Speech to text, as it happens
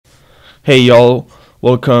Hey y'all,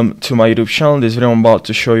 welcome to my YouTube channel. This video I'm about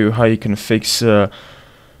to show you how you can fix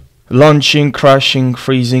launching, crashing,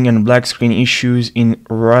 freezing and black screen issues in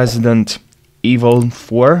Resident Evil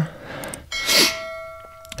 4.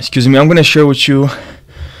 Excuse me, I'm gonna share with you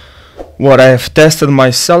what I have tested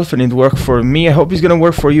myself and it worked for me. I hope it's gonna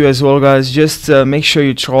work for you as well, guys. Just make sure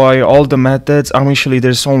you try all the methods. Actually,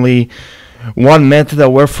 there's only one method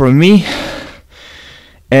that worked for me,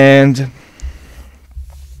 and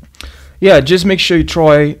yeah, just make sure you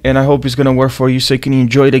try, and I hope it's gonna work for you so you can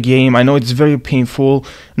enjoy the game. I know it's very painful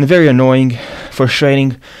and very annoying,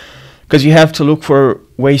 frustrating, because you have to look for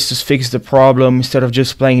ways to fix the problem instead of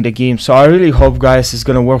just playing the game. So I really hope, guys, it's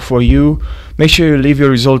gonna work for you. Make sure you leave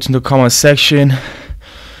your results in the comment section,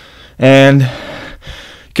 and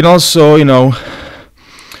you can also,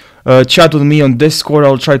 chat with me on Discord.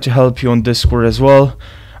 I'll try to help you on Discord as well.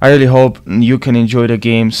 I really hope you can enjoy the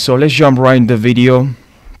game. So let's jump right in the video.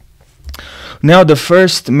 Now the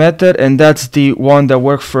first method, and that's the one that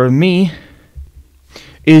worked for me,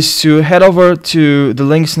 is to head over to the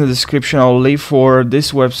links in the description. I'll leave for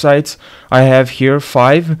this website. I have here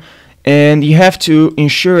 5, and you have to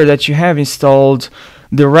ensure that you have installed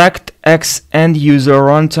DirectX End User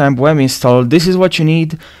Runtime Web Installer. This is what you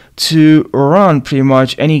need to run pretty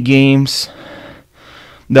much any games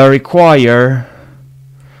that require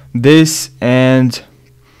this, and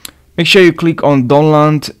make sure you click on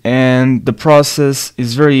download, and the process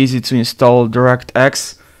is very easy to install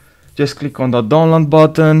DirectX. Just click on the download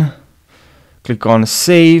button, click on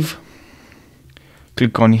save,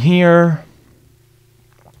 click on here,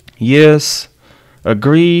 yes,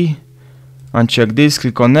 agree, uncheck this,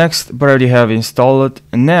 click on next, but I already have installed it.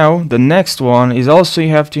 And now the next one is also you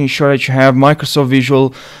have to ensure that you have Microsoft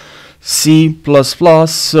Visual C++,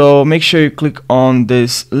 so make sure you click on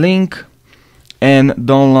this link and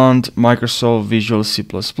download Microsoft Visual C++.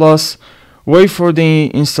 Wait for the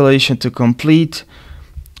installation to complete.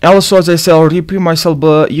 Also, as I said, I'll repeat myself,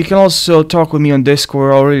 but you can also talk with me on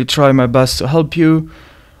Discord. I'll really try my best to help you.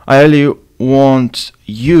 I really want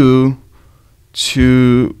you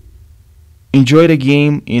to enjoy the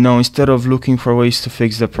game, instead of looking for ways to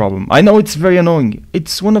fix the problem. I know it's very annoying.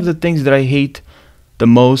 It's one of the things that I hate the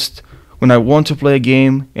most, when I want to play a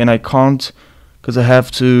game and I can't because I have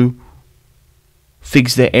to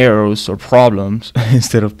fix the errors or problems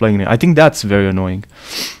instead of playing it. I think that's very annoying.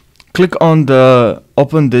 Click on the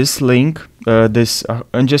open this link,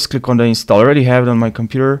 and just click on the install. I already have it on my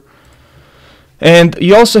computer. And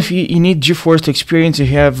you also, if you need GeForce Experience, if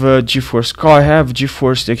you have GeForce card, I have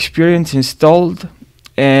GeForce Experience installed,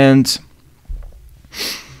 and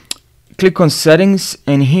click on settings,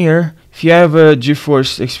 and here if you have a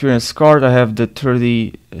GeForce Experience card, I have the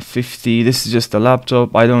 3050. This is just a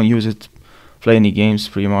laptop. I don't use it play any games,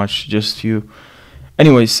 pretty much, just few.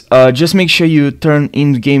 Anyways, just make sure you turn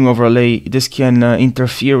in game overlay. This can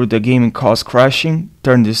interfere with the game and cause crashing.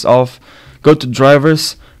 Turn this off. Go to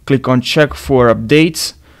drivers, click on check for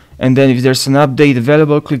updates, and then if there's an update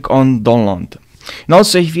available, click on download. And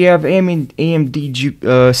also, if you have AMD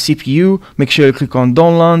CPU, make sure you click on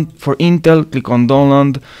download. For Intel, click on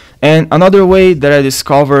download. And another way that I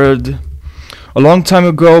discovered a long time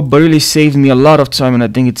ago, but really saved me a lot of time, and I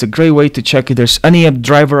think it's a great way to check if there's any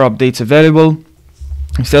driver updates available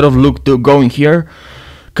instead of going here,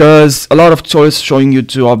 because a lot of choice showing you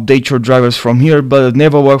to update your drivers from here, but it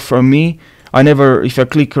never worked for me. If I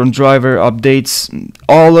click on driver updates,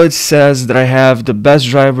 all it says that I have the best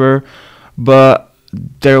driver, but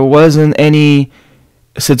there wasn't any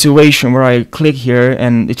situation where I click here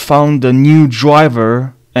and it found the new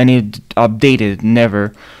driver and it updated.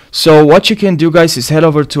 Never. So what you can do, guys, is head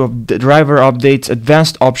over to the driver updates,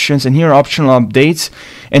 advanced options, and here optional updates,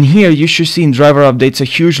 and here you should see in driver updates a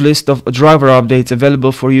huge list of driver updates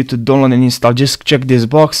available for you to download and install. Just check this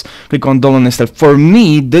box, click on download and install. For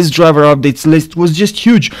me, this driver updates list was just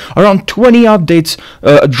huge, around 20 updates,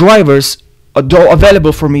 drivers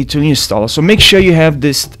available for me to install. So make sure you have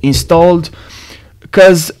this installed,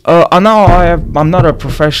 because now I'm not a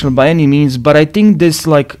professional by any means, but I think this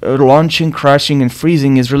launching, crashing and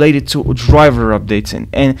freezing is related to driver updates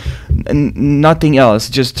and nothing else,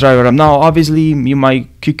 just driver. Now obviously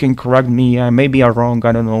you can correct me, maybe I'm wrong,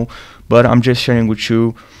 I don't know, but I'm just sharing with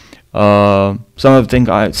you some of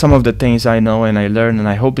the things I know and I learned, and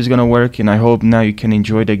I hope it's gonna work, and I hope now you can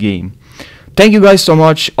enjoy the game. Thank you guys so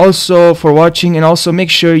much also for watching, and also make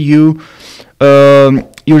sure you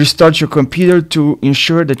restart your computer to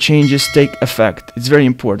ensure the changes take effect. It's very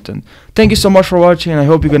important. Thank you so much for watching, and I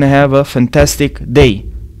hope you're gonna have a fantastic day.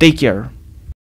 Take care.